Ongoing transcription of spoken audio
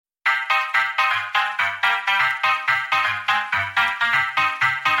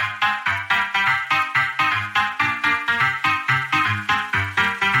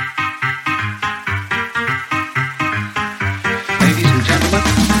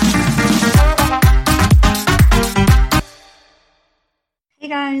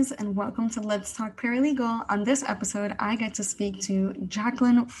guys, and welcome to Let's Talk Paralegal. On this episode, I get to speak to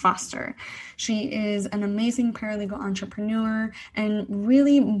Jacqueline Foster. She is an amazing paralegal entrepreneur and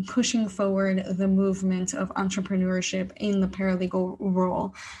really pushing forward the movement of entrepreneurship in the paralegal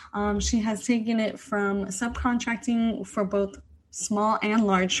role. She has taken it from subcontracting for both small and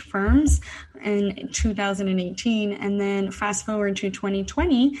large firms in 2018. And then fast forward to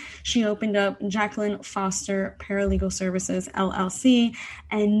 2020, she opened up Jacqueline Foster Paralegal Services, LLC.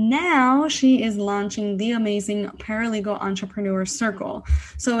 And now she is launching the amazing Paralegal Entrepreneur Circle.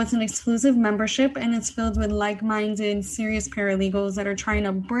 So it's an exclusive membership and it's filled with like-minded, serious paralegals that are trying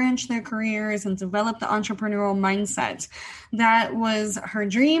to branch their careers and develop the entrepreneurial mindset. That was her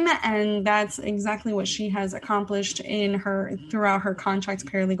dream, and that's exactly what she has accomplished throughout her contract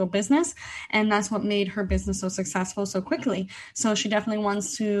paralegal business, and that's what made her business so successful so quickly. So she definitely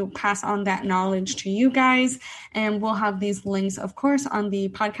wants to pass on that knowledge to you guys, and we'll have these links, of course, on the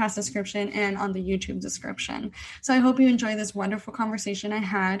podcast description and on the YouTube description. So I hope you enjoy this wonderful conversation I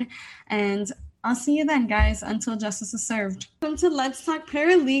had, and I'll see you then, guys, until justice is served. Welcome to Let's Talk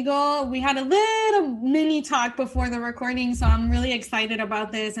Paralegal. We had a little mini talk before the recording, so I'm really excited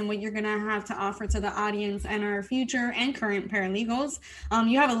about this and what you're going to have to offer to the audience and our future and current paralegals.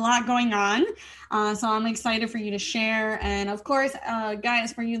 You have a lot going on, so I'm excited for you to share. And of course,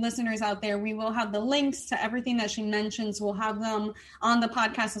 guys, for you listeners out there, we will have the links to everything that she mentions. We'll have them on the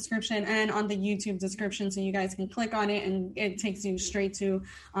podcast description and on the YouTube description, so you guys can click on it and it takes you straight to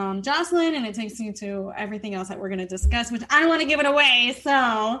Jocelyn, and it takes you to everything else that we're going to discuss, which I don't want to give it away.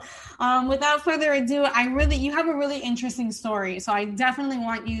 So without further ado, you have a really interesting story. So I definitely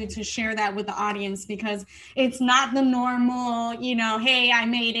want you to share that with the audience, because it's not the normal, hey, I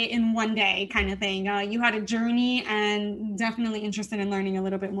made it in one day kind of thing. You had a journey, and definitely interested in learning a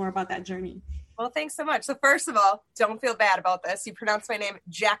little bit more about that journey. Well, thanks so much. So first of all, don't feel bad about this. You pronounce my name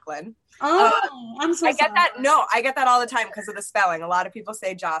Jacqueline. Oh, I'm so sorry. I get that. No, I get that all the time because of the spelling. A lot of people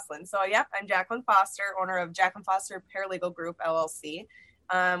say Jocelyn. So yep, I'm Jacqueline Foster, owner of Jacqueline Foster Paralegal Group, LLC.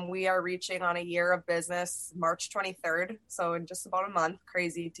 We are reaching on a year of business, March 23rd. So in just about a month.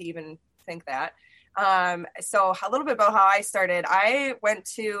 Crazy to even think that. So a little bit about how I started. I went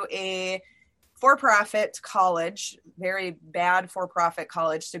to a for-profit college, very bad for-profit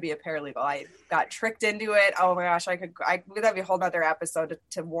college to be a paralegal. I got tricked into it. Oh my gosh, that'd be a whole other episode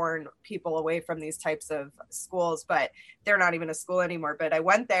to warn people away from these types of schools, but they're not even a school anymore. But I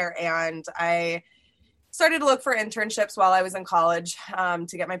went there and I started to look for internships while I was in college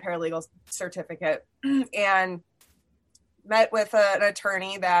to get my paralegal certificate, and met with an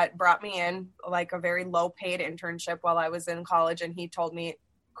attorney that brought me in like a very low paid internship while I was in college. And he told me,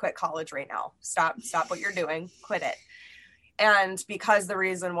 quit college right now. Stop what you're doing. Quit it. And because the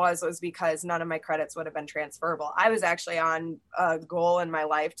reason was because none of my credits would have been transferable. I was actually on a goal in my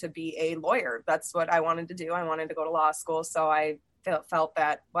life to be a lawyer. That's what I wanted to do. I wanted to go to law school. So I felt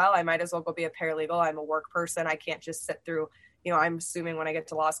that, well, I might as well go be a paralegal. I'm a work person. I can't just sit through, I'm assuming when I get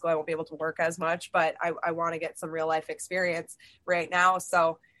to law school, I won't be able to work as much, but I want to get some real life experience right now.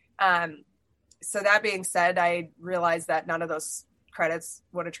 So that being said, I realized that none of those credits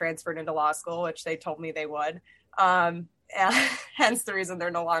would have transferred into law school, which they told me they would. Hence the reason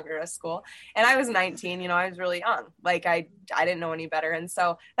they're no longer a school. And I was 19, I was really young. Like I didn't know any better. And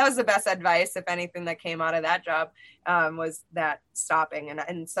so that was the best advice, if anything, that came out of that job, was that stopping.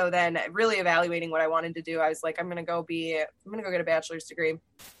 And so then really evaluating what I wanted to do, I was like, I'm going to go get a bachelor's degree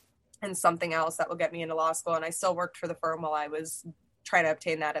in something else that will get me into law school. And I still worked for the firm while I was trying to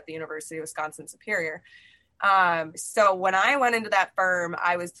obtain that at the University of Wisconsin-Superior. So when I went into that firm,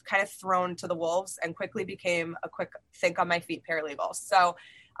 I was kind of thrown to the wolves and quickly became a quick think on my feet paralegal. So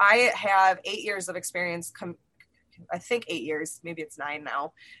I have 8 years of experience, I think 8 years, maybe it's 9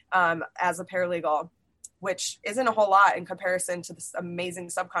 now, as a paralegal, which isn't a whole lot in comparison to the amazing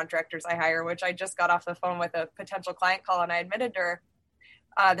subcontractors I hire, which I just got off the phone with a potential client call, and I admitted to her,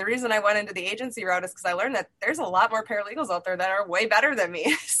 the reason I went into the agency route is because I learned that there's a lot more paralegals out there that are way better than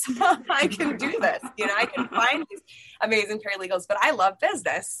me. So I can do this, I can find these amazing paralegals, but I love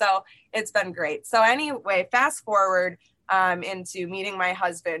business. So it's been great. So anyway, fast forward into meeting my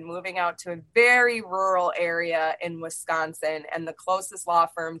husband, moving out to a very rural area in Wisconsin. And the closest law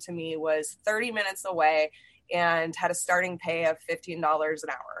firm to me was 30 minutes away and had a starting pay of $15 an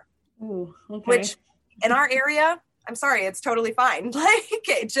hour. Ooh, okay. Which in our area, I'm sorry, it's totally fine.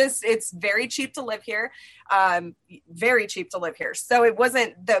 It's very cheap to live here. Very cheap to live here. So it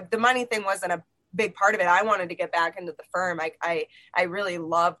wasn't, the money thing wasn't a big part of it. I wanted to get back into the firm. I really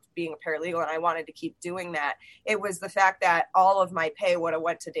loved being a paralegal and I wanted to keep doing that. It was the fact that all of my pay would have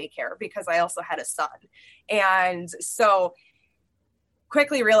went to daycare because I also had a son. And so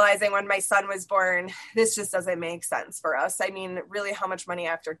quickly realizing when my son was born, this just doesn't make sense for us. I mean, really, how much money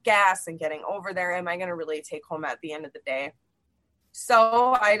after gas and getting over there am I going to really take home at the end of the day?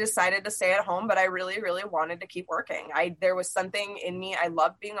 So I decided to stay at home, but I really, really wanted to keep working. There was something in me. I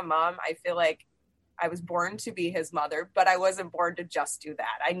love being a mom. I feel like I was born to be his mother, but I wasn't born to just do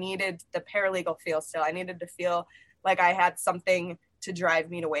that. I needed the paralegal feel still. I needed to feel like I had something to drive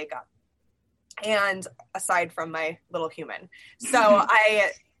me to wake up. And aside from my little human. So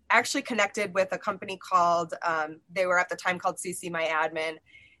I actually connected with a company called, they were at the time called CC My Admin.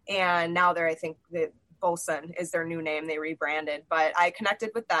 And now I think that Bosun is their new name. They rebranded, but I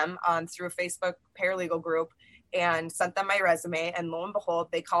connected with them through a Facebook paralegal group and sent them my resume. And lo and behold,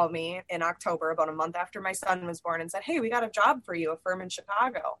 they called me in October, about a month after my son was born, and said, "Hey, we got a job for you, a firm in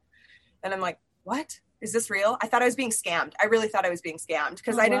Chicago." And I'm like, "What? Is this real?" I thought I was being scammed. I really thought I was being scammed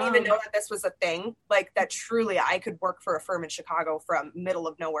because I didn't even know that this was a thing, like that truly I could work for a firm in Chicago from middle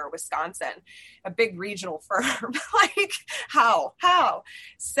of nowhere, Wisconsin, a big regional firm. Like how?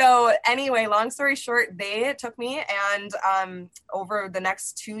 So anyway, long story short, they took me, and over the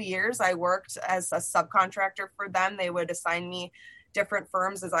next 2 years, I worked as a subcontractor for them. They would assign me different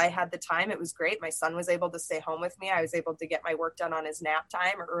firms as I had the time. It was great. My son was able to stay home with me. I was able to get my work done on his nap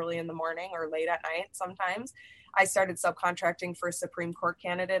time or early in the morning or late at night sometimes. I started subcontracting for a Supreme Court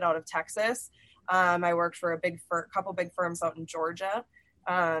candidate out of Texas. I worked for a couple big firms out in Georgia.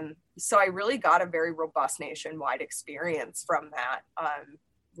 So I really got a very robust nationwide experience from that.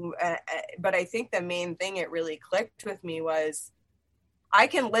 But I think the main thing it really clicked with me was I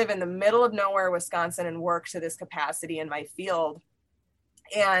can live in the middle of nowhere, Wisconsin, and work to this capacity in my field.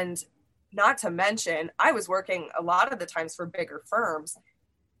 And not to mention, I was working a lot of the times for bigger firms.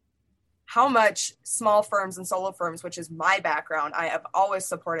 How much small firms and solo firms, which is my background, I have always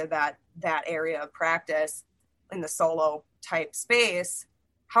supported that area of practice in the solo type space,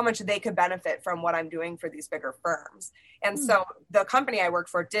 how much they could benefit from what I'm doing for these bigger firms. And so the company I worked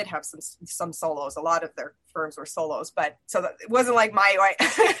for did have some solos. A lot of their firms were solos, but so it wasn't like my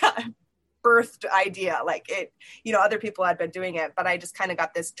birthed idea, like it, other people had been doing it, but I just kind of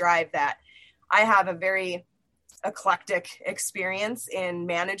got this drive that I have a very eclectic experience in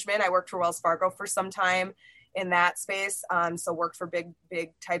management. I worked for Wells Fargo for some time in that space. So worked for big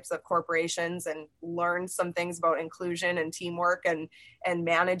types of corporations and learned some things about inclusion and teamwork and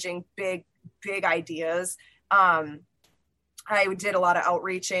managing big ideas. I did a lot of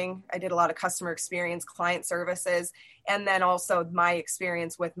outreaching. I did a lot of customer experience, client services, and then also my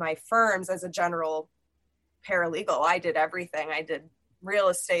experience with my firms as a general paralegal. I did everything. I did real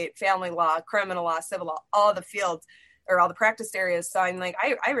estate, family law, criminal law, civil law, all the fields or all the practice areas. So I'm like,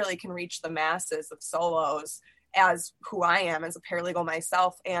 I really can reach the masses of solos as who I am as a paralegal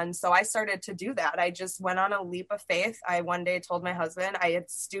myself. And so I started to do that. I just went on a leap of faith. I one day told my husband, I had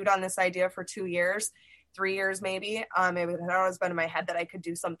stewed on this idea for 2 years, 3 years maybe. It had always been in my head that I could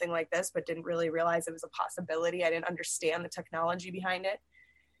do something like this, but didn't really realize it was a possibility. I didn't understand the technology behind it.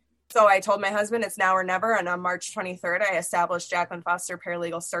 So I told my husband it's now or never. And on March 23rd, I established Jacqueline Foster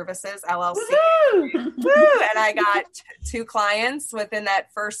Paralegal Services, LLC. Woo! And I got 2 clients within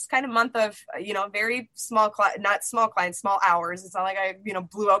that first kind of month of, very small, not small clients, small hours. It's not like I,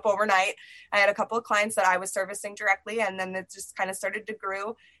 blew up overnight. I had a couple of clients that I was servicing directly, and then it just kind of started to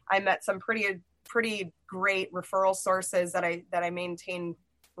grow. I met some pretty great referral sources that I maintain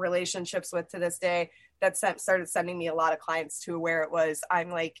relationships with to this day that started sending me a lot of clients to where it was, I'm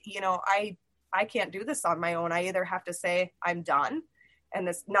like, I can't do this on my own. I either have to say I'm done, and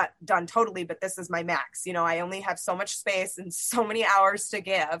this not done totally, but this is my max. I only have so much space and so many hours to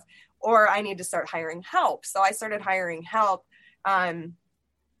give, or I need to start hiring help. So I started hiring help. I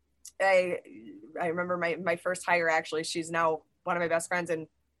remember my first hire, actually, she's now one of my best friends. And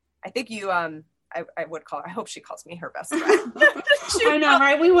I think I would call her, I hope she calls me her best friend. I know,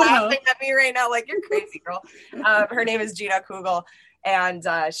 right? We would laughing at me right now, like, you're crazy, girl. Her name is Gina Kugel, and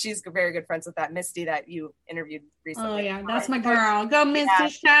she's very good friends with that Misty that you interviewed recently. Oh yeah, that's my girl. Go Misty,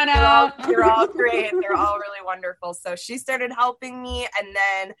 shout out. They're all great. They're all really wonderful. So she started helping me, and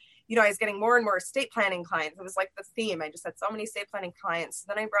then I was getting more and more estate planning clients. It was like the theme. I just had so many estate planning clients. So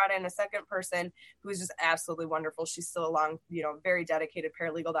then I brought in a second person who was just absolutely wonderful. She's still a very dedicated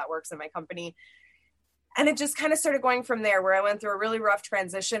paralegal that works in my company. And it just kind of started going from there, where I went through a really rough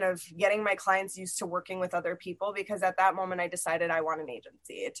transition of getting my clients used to working with other people, because at that moment I decided I want an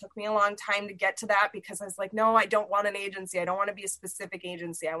agency. It took me a long time to get to that, because I was like, no, I don't want an agency. I don't want to be a specific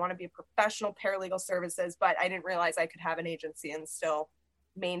agency. I want to be a professional paralegal services, but I didn't realize I could have an agency and still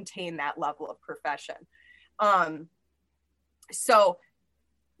maintain that level of profession. So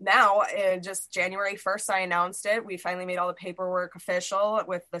now, just January 1st, I announced it. We finally made all the paperwork official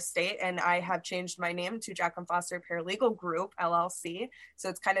with the state, and I have changed my name to Jacqueline Foster Paralegal Group, LLC. So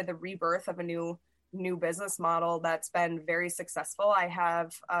it's kind of the rebirth of a new business model that's been very successful. I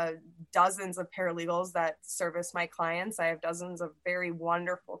have dozens of paralegals that service my clients. I have dozens of very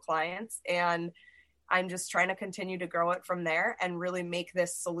wonderful clients, and I'm just trying to continue to grow it from there and really make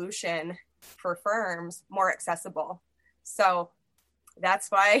this solution for firms more accessible. So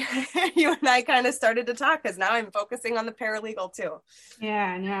that's why you and I kind of started to talk, because now I'm focusing on the paralegal too.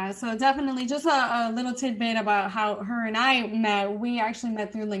 Yeah. So definitely just a little tidbit about how her and I met. We actually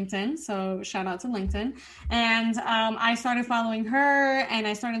met through LinkedIn. So shout out to LinkedIn. And I started following her and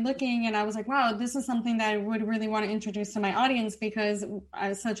I started looking and I was like, wow, this is something that I would really want to introduce to my audience, because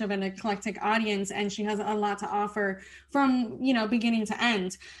such of an eclectic audience and she has a lot to offer from, beginning to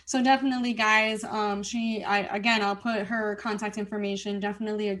end. So definitely guys, I'll put her contact information,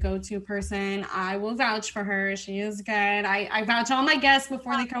 definitely a go-to person. I will vouch for her. She is good. I vouch all my guests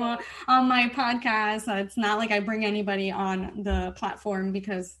before they come on my podcast. It's not like I bring anybody on the platform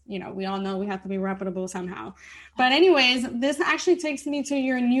because, we all know we have to be reputable somehow. But anyways, this actually takes me to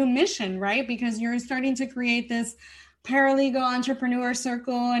your new mission, right? Because you're starting to create this paralegal entrepreneur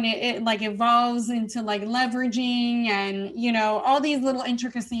circle, and it like evolves into like leveraging and, all these little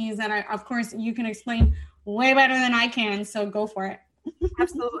intricacies that of course you can explain way better than I can. So go for it.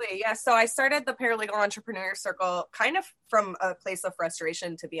 Absolutely. Yeah. So I started the Paralegal Entrepreneur Circle kind of from a place of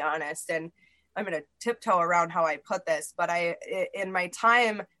frustration, to be honest. And I'm going to tiptoe around how I put this, but in my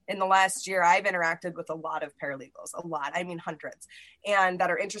time in the last year, I've interacted with a lot of paralegals, hundreds, and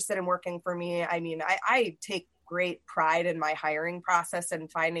that are interested in working for me. I take great pride in my hiring process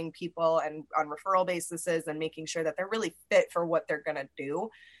and finding people and on referral basis and making sure that they're really fit for what they're going to do.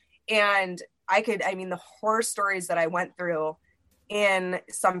 And the horror stories that I went through in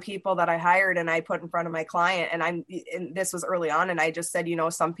some people that I hired and I put in front of my client, and this was early on, and I just said,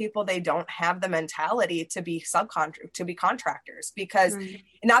 some people, they don't have the mentality to be contractors, because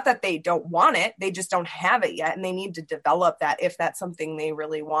not that they don't want it, they just don't have it yet, and they need to develop that if that's something they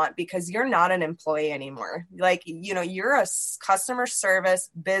really want, because you're not an employee anymore. Like, you're a customer service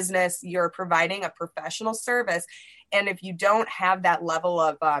business, you're providing a professional service, and if you don't have that level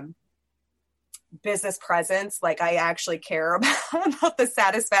of business presence, like I actually care about the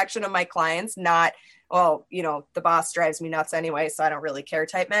satisfaction of my clients, not, the boss drives me nuts anyway, so I don't really care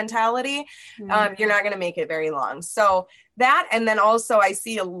type mentality. You're not going to make it very long. So that, and then also I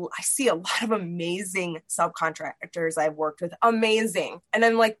see a lot of amazing subcontractors I've worked with, amazing. And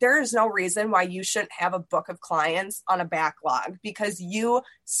I'm like, there is no reason why you shouldn't have a book of clients on a backlog, because you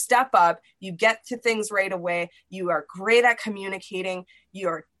step up, you get to things right away. You are great at communicating. You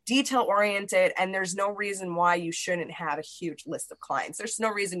are detail oriented, and there's no reason why you shouldn't have a huge list of clients. There's no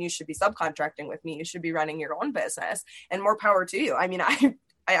reason you should be subcontracting with me. You should be running your own business, and more power to you. I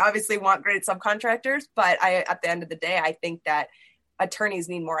obviously want great subcontractors, but at the end of the day, I think that attorneys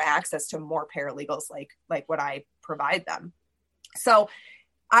need more access to more paralegals like what I provide them. So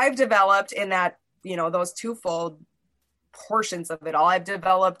I've developed in that, those twofold portions of it all. I've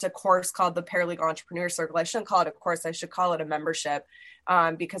developed a course called the Paralegal Entrepreneur Circle. I shouldn't call it a course. I should call it a membership,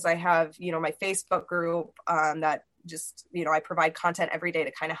 because I have, my Facebook group that just, I provide content every day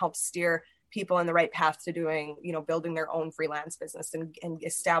to kind of help steer people in the right path to doing, building their own freelance business and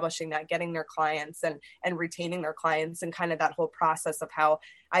establishing that, getting their clients and retaining their clients, and kind of that whole process of how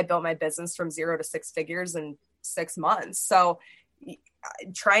I built my business from 0 to 6 figures in 6 months. So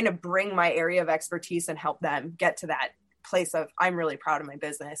trying to bring my area of expertise and help them get to that place of, I'm really proud of my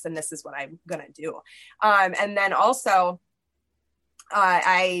business and this is what I'm going to do. And then also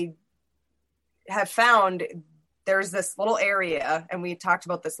I have found there's this little area, and we talked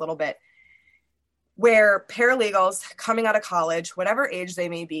about this a little bit, where paralegals coming out of college, whatever age they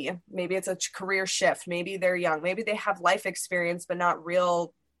may be, maybe it's a career shift, maybe they're young, maybe they have life experience, but not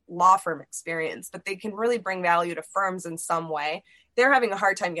real law firm experience, but they can really bring value to firms in some way. They're having a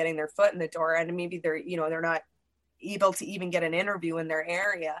hard time getting their foot in the door, and maybe they're not able to even get an interview in their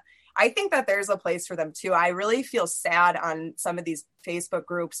area. I think that there's a place for them too. I really feel sad on some of these Facebook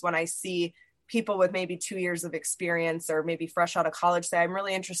groups when I see people with maybe 2 years of experience or maybe fresh out of college say, I'm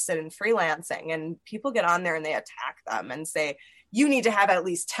really interested in freelancing. And people get on there and they attack them and say, you need to have at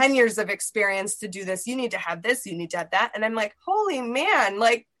least 10 years of experience to do this. You need to have this, you need to have that. And I'm like, holy man,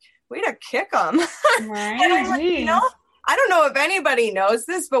 like, way to kick them. Right. And I'm like, I don't know if anybody knows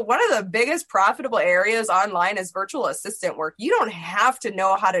this, but one of the biggest profitable areas online is virtual assistant work. You don't have to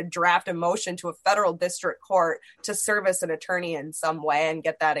know how to draft a motion to a federal district court to service an attorney in some way and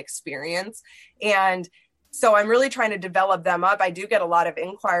get that experience. And So I'm really trying to develop them up. I do get a lot of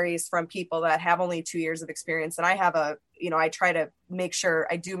inquiries from people that have only 2 years of experience. And I have I try to make sure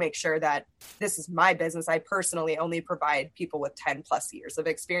that this is my business. I personally only provide people with 10 plus years of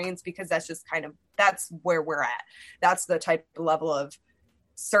experience, because that's where we're at. That's the type of level of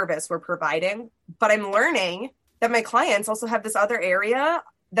service we're providing. But I'm learning that my clients also have this other area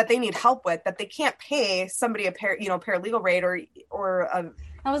that they need help with, that they can't pay somebody a paralegal rate or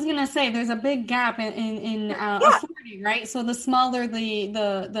I was gonna say there's a big gap in authority, right? So the smaller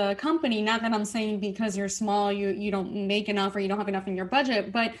the company, not that I'm saying because you're small you don't make enough or you don't have enough in your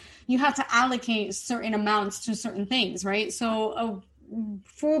budget, but you have to allocate certain amounts to certain things, right? So a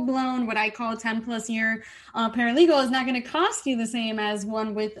full-blown, what I call 10 plus year paralegal is not going to cost you the same as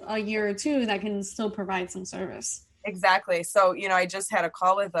one with a year or two that can still provide some service. Exactly. So, I just had a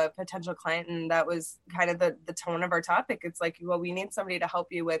call with a potential client, and that was kind of the tone of our topic. It's like, well, we need somebody to help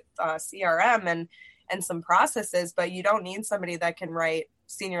you with CRM and some processes, but you don't need somebody that can write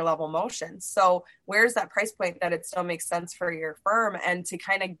senior level motions. So where's that price point that it still makes sense for your firm, and to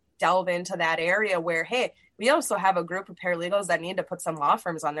kind of delve into that area where, hey, we also have a group of paralegals that need to put some law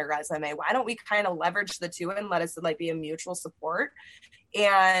firms on their resume. Why don't we kind of leverage the two and let us be a mutual support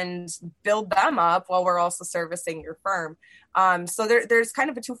and build them up while we're also servicing your firm? So there's kind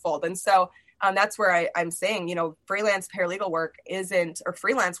of a twofold. And so that's where I'm saying, freelance paralegal work or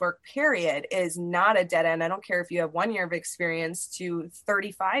freelance work period is not a dead end. I don't care if you have 1 year of experience to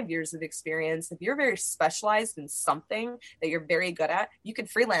 35 years of experience. If you're very specialized in something that you're very good at, you can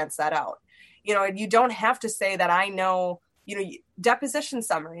freelance that out. You don't have to say that I know, deposition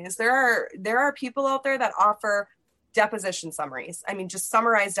summaries. There are people out there that offer deposition summaries. I mean, just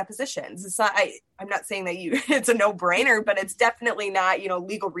summarize depositions. It's not, I'm not saying that it's a no brainer, but it's definitely not,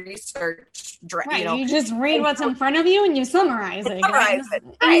 legal research. Right. You just read what's in front of you and you summarize it. Right.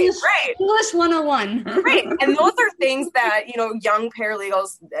 English 101. Right. And those are things that, young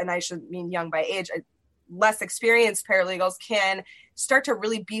paralegals, and I should mean young by age, less experienced paralegals can start to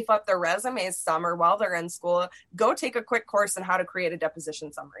really beef up their resumes summer while they're in school. Go take a quick course on how to create a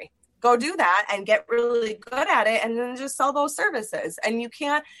deposition summary. Go do that and get really good at it, and then just sell those services. And you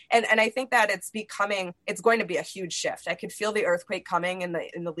can't, and I think that it's going to be a huge shift. I could feel the earthquake coming in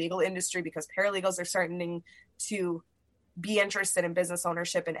the legal industry, because paralegals are starting to be interested in business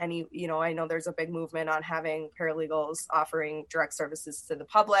ownership and any, I know there's a big movement on having paralegals offering direct services to the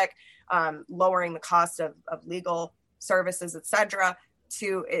public, lowering the cost of legal services, et cetera.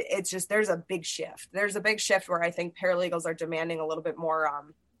 It's just, there's a big shift. There's a big shift where I think paralegals are demanding a little bit more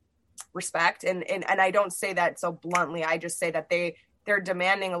respect. And I don't say that so bluntly. I just say that they're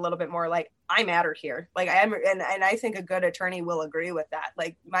demanding a little bit more, like, I matter here. Like I am. And I think a good attorney will agree with that.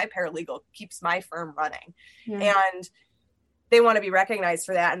 Like, my paralegal keeps my firm running. Yeah. And they want to be recognized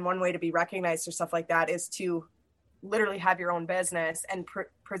for that. And one way to be recognized for stuff like that is to literally have your own business and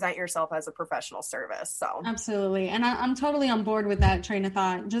present yourself as a professional service. So absolutely. And I'm totally on board with that train of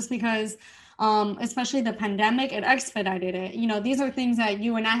thought, just because especially the pandemic, it expedited it. These are things that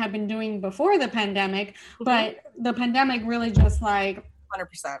you and I have been doing before the pandemic, but the pandemic really just 100%.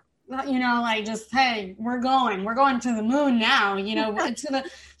 Hey, we're going to the moon now,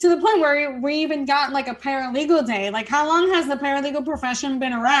 to the point where we even got a paralegal day. Like, how long has the paralegal profession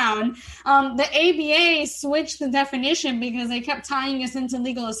been around? The ABA switched the definition because they kept tying us into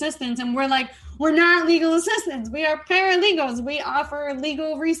legal assistants, and we're like, we're not legal assistants. We are paralegals. We offer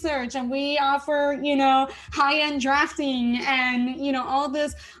legal research, and we offer, high-end drafting and, all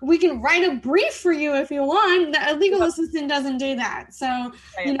this. We can write a brief for you if you want. A legal assistant doesn't do that. So,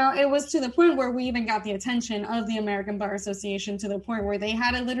 it was to the point where we even got the attention of the American Bar Association, to the point where they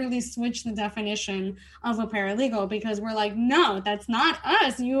had to literally switch the definition of a paralegal, because we're like, no, that's not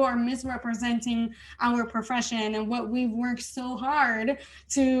us. You are misrepresenting our profession and what we've worked so hard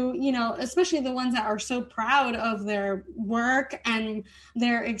to, especially the ones that are so proud of their work and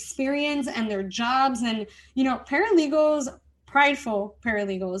their experience and their jobs. And, paralegals, prideful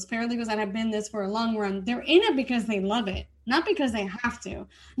paralegals that have been this for a long run, they're in it because they love it. Not because they have to.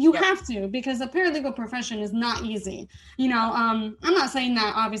 You have to, because the paralegal profession is not easy. I'm not saying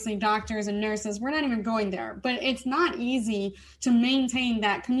that obviously doctors and nurses, we're not even going there, but it's not easy to maintain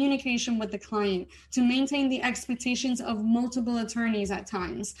that communication with the client, to maintain the expectations of multiple attorneys at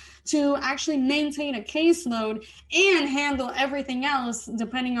times, to actually maintain a caseload and handle everything else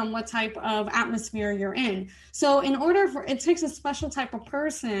depending on what type of atmosphere you're in. So it takes a special type of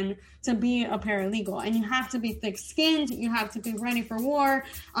person to be a paralegal, and you have to be thick-skinned. You have to be ready for war.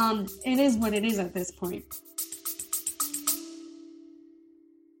 It is what it is at this point.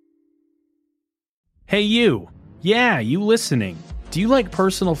 Hey, you. Yeah, you listening. Do you like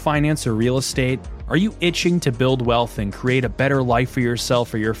personal finance or real estate? Are you itching to build wealth and create a better life for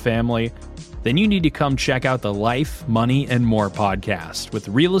yourself or your family? Then you need to come check out the Life, Money, and More podcast with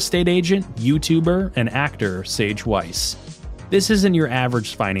real estate agent, YouTuber, and actor Sage Weiss. This isn't your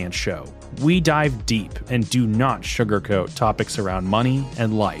average finance show. We dive deep and do not sugarcoat topics around money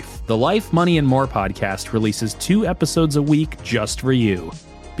and life. The Life, Money, and More podcast releases 2 episodes a week just for you,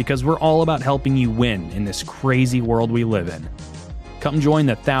 because we're all about helping you win in this crazy world we live in. Come join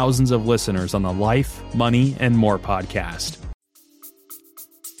the thousands of listeners on the Life, Money, and More podcast.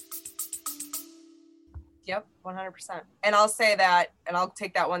 Yep, 100%. And I'll say that, and I'll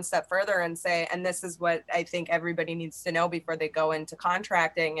take that one step further and say, and this is what I think everybody needs to know before they go into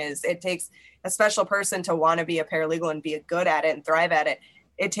contracting, is it takes a special person to want to be a paralegal and be good at it and thrive at it.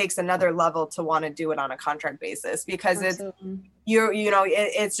 It takes another level to want to do it on a contract basis, because Absolutely.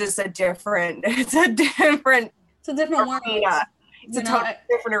 it's just a different arena. world. It's a totally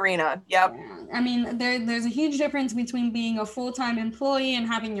different arena. Yep. I mean, there's a huge difference between being a full-time employee and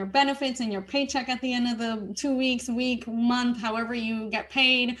having your benefits and your paycheck at the end of the 2 weeks, week, month, however you get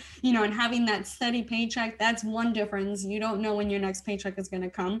paid, and having that steady paycheck. That's one difference. You don't know when your next paycheck is going to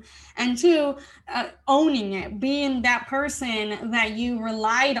come. And 2, owning it, being that person that you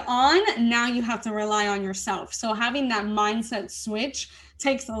relied on, now you have to rely on yourself. So having that mindset switch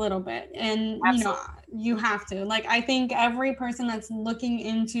takes a little bit, and you have to, I think every person that's looking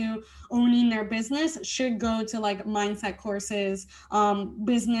into owning their business should go to mindset courses,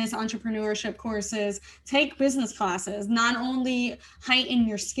 business entrepreneurship courses, take business classes. Not only heighten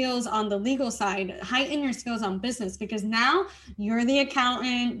your skills on the legal side, heighten your skills on business, because now you're the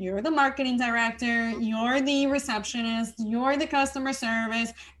accountant, you're the marketing director, you're the receptionist, you're the customer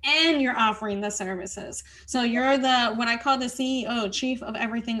service, and you're offering the services. So you're the, what I call the CEO, chief of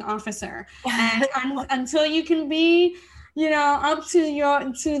everything officer. And until you can be, up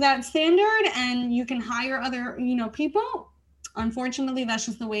to that standard and you can hire other, people, unfortunately, that's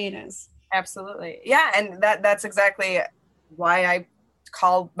just the way it is. Absolutely. Yeah. And that's exactly why I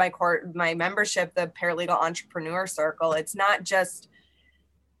call my membership the Paralegal Entrepreneur Circle. It's not just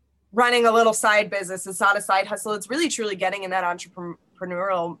running a little side business. It's not a side hustle. It's really truly getting in that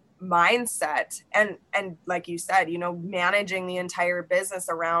entrepreneurial mindset. And like you said, managing the entire business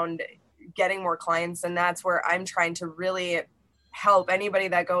around getting more clients. And that's where I'm trying to really help anybody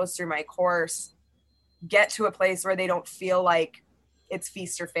that goes through my course get to a place where they don't feel like it's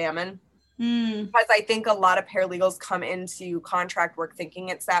feast or famine. Because I think a lot of paralegals come into contract work thinking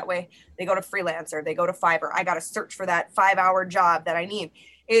it's that way. They go to Freelancer, they go to Fiverr. I got to search for that 5-hour job that I need.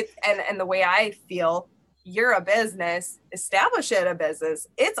 And the way I feel, you're a business, establish it a business.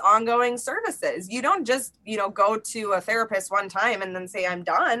 It's ongoing services. You don't just, go to a therapist one time and then say, I'm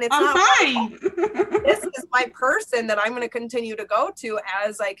done. I'm fine. This is my person that I'm going to continue to go to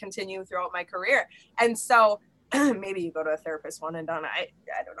as I continue throughout my career. And so maybe you go to a therapist one and done. I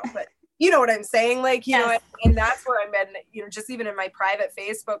don't know, but you know what I'm saying? Yes. And that's where I've been, just even in my private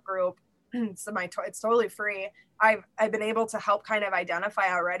Facebook group, so it's totally free. I've been able to help kind of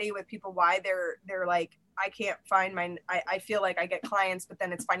identify already with people why they're like, I can't find I feel like I get clients, but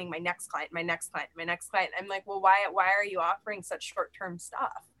then it's finding my next client. I'm like, well, why are you offering such short-term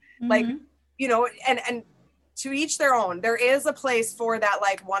stuff? Mm-hmm. And to each their own. There is a place for that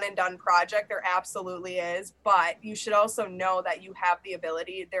one and done project. There absolutely is, but you should also know that you have the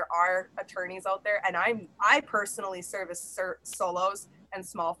ability. There are attorneys out there, and I personally service solos and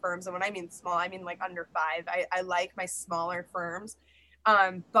small firms. And when I mean small, I mean under 5. I like my smaller firms,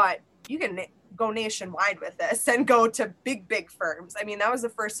 but you can go nationwide with this and go to big firms. I mean, that was the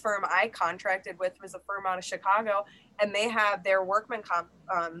first firm I contracted with, was a firm out of Chicago, and they have their workman comp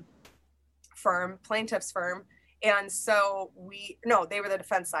firm, plaintiff's firm. And so they were the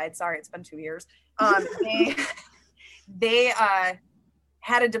defense side. Sorry, it's been 2 years. They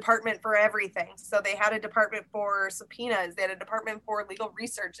had a department for everything. So they had a department for subpoenas. They had a department for legal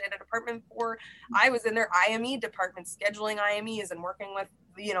research. They had a department I was in their IME department, scheduling IMEs and working with,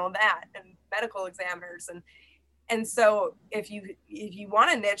 that, and medical examiners. And so if you want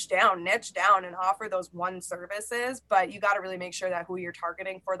to niche down and offer those one services, but you got to really make sure that who you're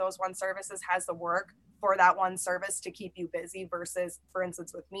targeting for those one services has the work for that one service to keep you busy versus, for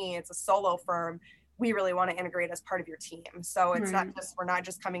instance, with me, it's a solo firm. We really want to integrate as part of your team. So it's not just, we're not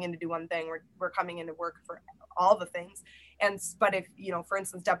just coming in to do one thing. We're coming in to work for all the things. But if, for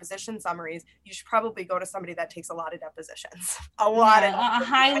instance, deposition summaries, you should probably go to somebody that takes a lot of depositions. A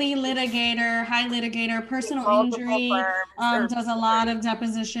high litigator, personal injury does a lot of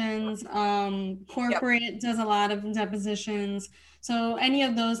depositions. Corporate does a lot of depositions. So any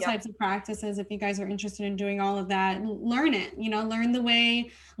of those types of practices, if you guys are interested in doing all of that, learn it.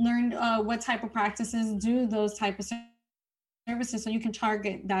 Learn what type of practices do those type of services, so you can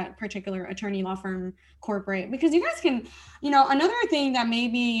target that particular attorney, law firm, corporate, because you guys can, another thing that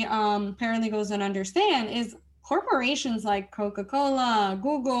maybe paralegals don't understand is corporations like Coca-Cola,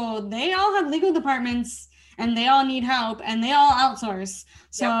 Google, they all have legal departments and they all need help and they all outsource.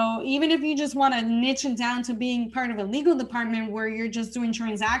 So even if you just want to niche it down to being part of a legal department where you're just doing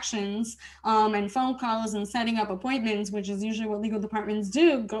transactions and phone calls and setting up appointments, which is usually what legal departments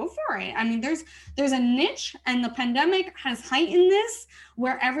do, go for it. I mean, there's a niche, and the pandemic has heightened this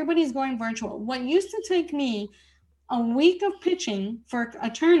where everybody's going virtual. What used to take me a week of pitching for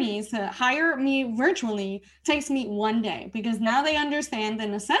attorneys to hire me virtually takes me one day, because now they understand the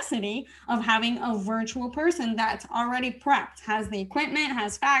necessity of having a virtual person that's already prepped, has the equipment,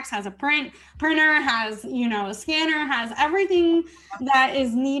 has fax, has a printer, has, a scanner, has everything that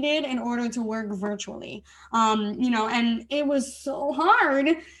is needed in order to work virtually. And it was so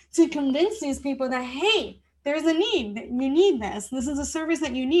hard to convince these people that, hey, there's a need. You need this. This is a service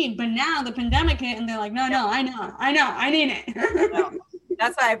that you need. But now the pandemic hit and they're like, no, I know, I need it. No.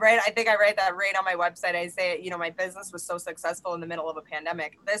 That's why I think I write that right on my website. I say, my business was so successful in the middle of a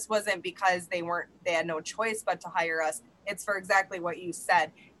pandemic. This wasn't because they had no choice but to hire us. It's for exactly what you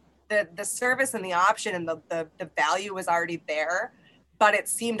said. The service and the option and the value was already there, but it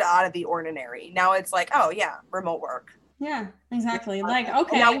seemed out of the ordinary. Now it's like, oh yeah, remote work. Yeah, exactly. Like,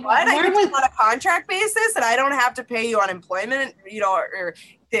 okay. You know what? I can do on a contract basis and I don't have to pay you unemployment, or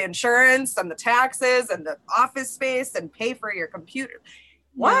the insurance and the taxes and the office space and pay for your computer.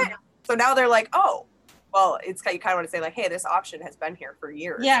 What? Yeah. So now they're like, oh, well, you kind of want to say like, hey, this option has been here for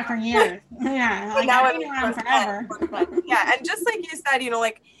years. Yeah, for years. Yeah. Like, now I've been around forever. Yeah. And just like you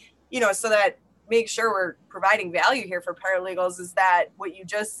said, so that make sure we're providing value here for paralegals is that what you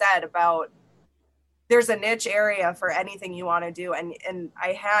just said about there's a niche area for anything you want to do. And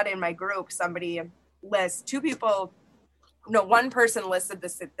I had in my group, somebody list one person listed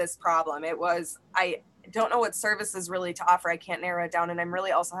this problem. It was, I don't know what services really to offer. I can't narrow it down. And I'm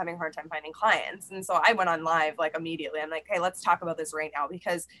really also having a hard time finding clients. And so I went on live like immediately. I'm like, hey, let's talk about this right now,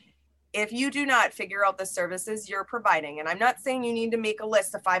 because if you do not figure out the services you're providing, and I'm not saying you need to make a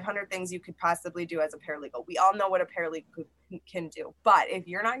list of 500 things you could possibly do as a paralegal. We all know what a paralegal can do. But if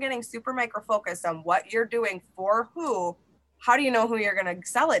you're not getting super micro focused on what you're doing for who, how do you know who you're going to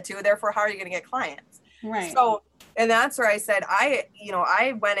sell it to? Therefore, how are you going to get clients? Right. So, and that's where I said, I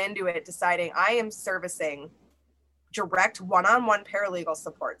went into it deciding I am servicing direct one-on-one paralegal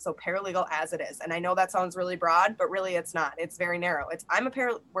support. So paralegal as it is. And I know that sounds really broad, but really it's not. It's very narrow.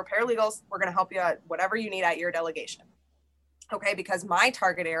 We're paralegals. We're going to help you at whatever you need at your delegation. Okay. Because my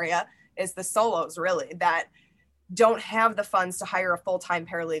target area is the solos really that don't have the funds to hire a full-time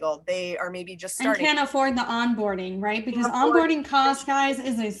paralegal. They are maybe just starting. And can't afford the onboarding, right? Because onboarding cost, guys,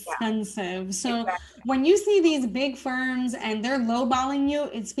 is expensive. Yeah, so when you see these big firms and they're lowballing you,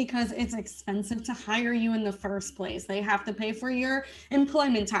 it's because it's expensive to hire you in the first place. They have to pay for your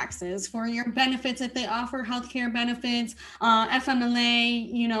employment taxes, for your benefits if they offer healthcare benefits,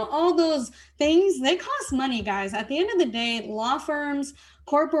 FMLA, all those things. They cost money, guys. At the end of the day, law firms,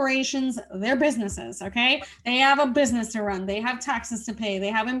 corporations, they're businesses, okay? They have a business to run. They have taxes to pay. They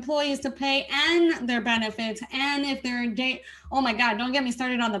have employees to pay and their benefits. And if they're oh my God, don't get me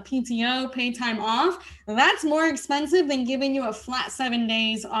started on the PTO, paid time off. That's more expensive than giving you a flat 7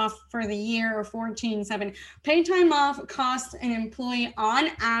 days off for the year or 14/7. Paid time off costs an employee on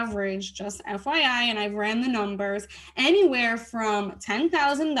average, just FYI, and I've ran the numbers, anywhere from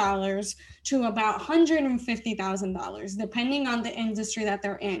 $10,000 to about $150,000, depending on the industry that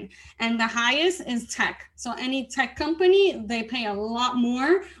they're in. And the highest is tech. So any tech company, they pay a lot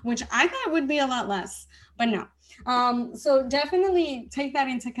more, which I thought would be a lot less, but no. So definitely take that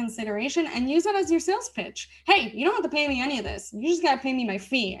into consideration and use it as your sales pitch. Hey, you don't have to pay me any of this. You just got to pay me my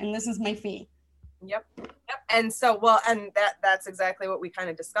fee, and this is my fee. Yep. And so, and that's exactly what we kind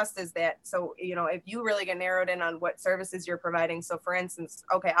of discussed is that, so, if you really get narrowed in on what services you're providing. So for instance,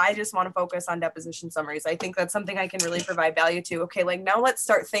 okay, I just want to focus on deposition summaries. I think that's something I can really provide value to. Okay. Like now let's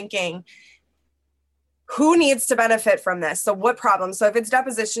start thinking, who needs to benefit from this? So what problems? So if it's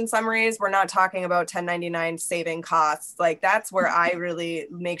deposition summaries, we're not talking about 1099 saving costs. Like that's where I really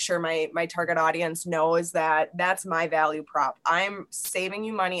make sure my target audience knows that that's my value prop. I'm saving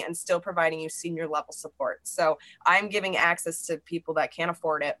you money and still providing you senior level support. So I'm giving access to people that can't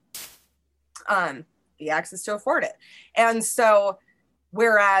afford it, the access to afford it. And so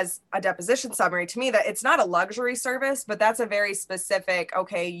whereas a deposition summary, to me, that it's not a luxury service, but that's a very specific,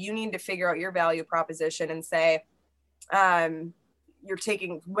 okay, you need to figure out your value proposition and say, you're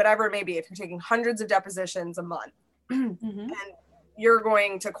taking whatever it may be, if you're taking hundreds of depositions a month and you're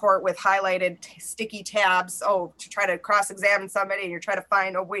going to court with highlighted sticky tabs, to try to cross-examine somebody, and you're trying to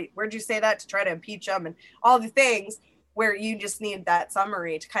find, wait, where'd you say that, to try to impeach them and all the things, where you just need that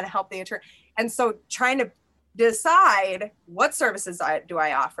summary to kind of help the attorney. And so trying to decide what services do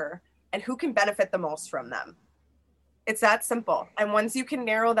I offer and who can benefit the most from them. It's that simple. And once you can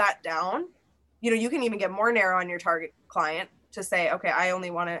narrow that down, you can even get more narrow on your target client to say, okay, I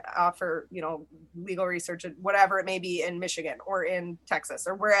only want to offer, legal research, whatever it may be in Michigan or in Texas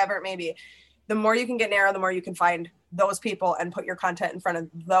or wherever it may be. The more you can get narrow, the more you can find those people and put your content in front of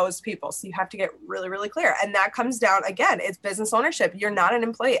those people. So you have to get really, really clear. And that comes down, again, it's business ownership. You're not an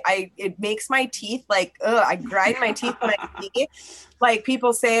employee. It makes my teeth I grind my teeth when I see like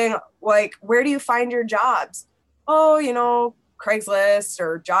people saying, like, where do you find your jobs? Craigslist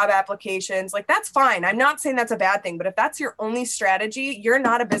or job applications. Like, that's fine. I'm not saying that's a bad thing, but if that's your only strategy, you're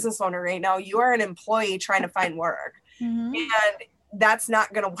not a business owner right now. You are an employee trying to find work. And that's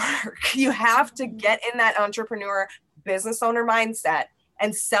not going to work. You have to get in that entrepreneur business owner mindset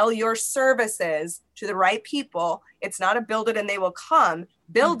and sell your services to the right people. It's not a build it and they will come.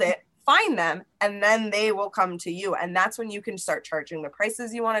 Build it, find them, and then they will come to you. And that's when you can start charging the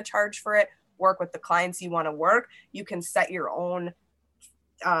prices you want to charge for it, work with the clients you want to work. You can set your own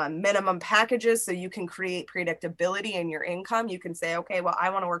minimum packages so you can create predictability in your income. You can say, okay, well, I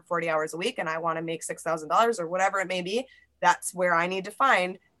want to work 40 hours a week and I want to make $6,000 or whatever it may be. That's where I need to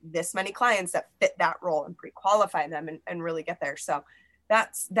find this many clients that fit that role and pre-qualify them and really get there. So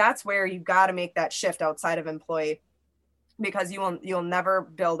that's where you got to make that shift outside of employee, because you'll never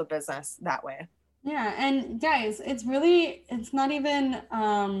build a business that way. Yeah. And guys, it's not even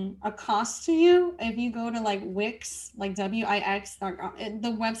a cost to you. If you go to like Wix, like Wix,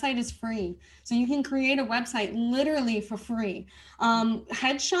 the website is free. So you can create a website literally for free.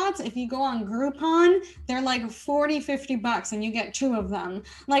 Headshots, if you go on Groupon, they're like $40-$50 and you get 2 of them.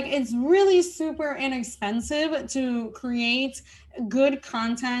 Like, it's really super inexpensive to create good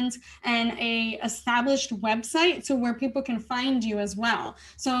content and a established website to where people can find you as well.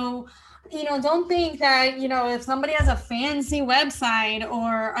 So don't think that, if somebody has a fancy website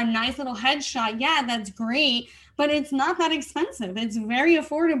or a nice little headshot, yeah, that's great, but it's not that expensive. It's very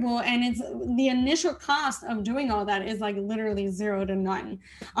affordable. And it's the initial cost of doing all that is like literally 0 to none.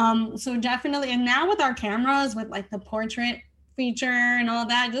 So definitely. And now with our cameras, with like the portrait feature and all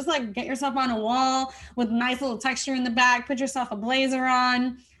that, just like get yourself on a wall with nice little texture in the back, put yourself a blazer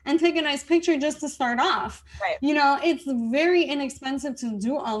on, and take a nice picture just to start off. Right. It's very inexpensive to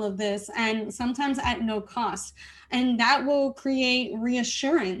do all of this, and sometimes at no cost. And that will create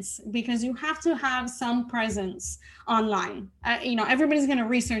reassurance, because you have to have some presence online. Everybody's going to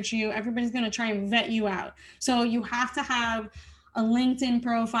research you. Everybody's going to try and vet you out. So you have to have a LinkedIn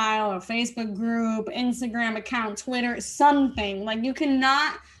profile, a Facebook group, Instagram account, Twitter, something. Like, you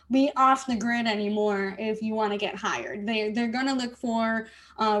cannot be off the grid anymore if you want to get hired. They're going to look for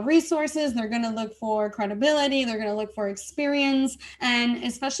resources. They're going to look for credibility. They're going to look for experience. And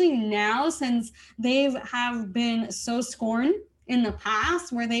especially now, since they have been so scorned in the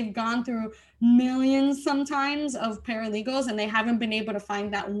past, where they've gone through millions sometimes of paralegals and they haven't been able to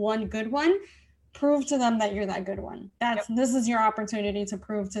find that one good one, prove to them that you're that good one. This is your opportunity to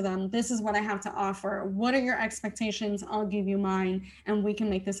prove to them, this is what I have to offer. What are your expectations? I'll give you mine, and we can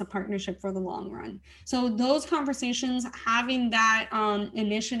make this a partnership for the long run. So those conversations, having that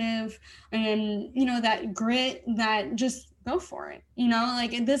initiative and, that grit, that just go for it.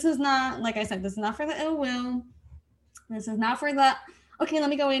 This is not, like I said, this is not for the ill will. This is not for the, okay, let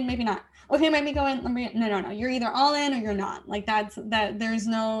me go in, maybe not. Okay, maybe go in. No. You're either all in or you're not. Like, there's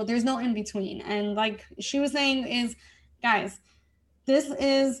no in between. And like she was saying is, guys, this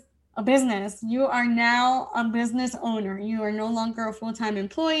is a business. You are now a business owner. You are no longer a full-time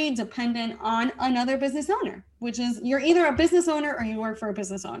employee dependent on another business owner, which is, you're either a business owner or you work for a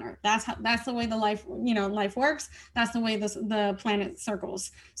business owner. That's the way the life works. That's the way the planet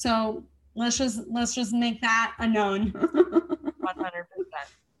circles. So let's just make that a known. 100%.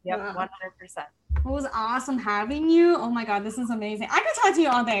 Yep, 100%. It was awesome having you. Oh my God, this is amazing. I could talk to you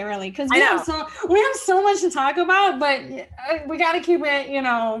all day, really, because we have so much to talk about, but we got to keep it,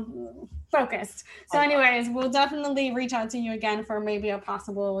 focused. So anyways, we'll definitely reach out to you again for maybe a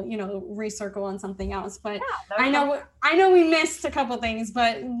possible, recircle on something else. But I know we missed a couple things,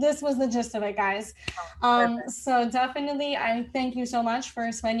 but this was the gist of it, guys. So definitely, I thank you so much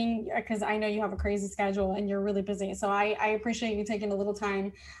for spending, because I know you have a crazy schedule and you're really busy. So I appreciate you taking a little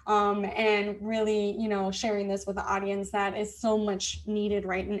time and really, sharing this with the audience that is so much needed,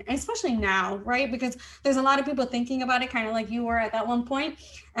 right? And especially now, right? Because there's a lot of people thinking about it kind of like you were at that one point.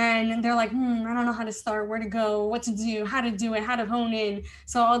 And they're like, I don't know how to start, where to go, what to do, how to do it, how to hone in.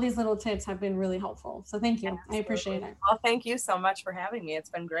 So all these little tips have been really helpful. So thank you. Absolutely. I appreciate it. Well, thank you so much for having me. It's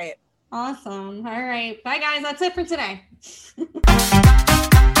been great. Awesome. All right. Bye, guys. That's it for today.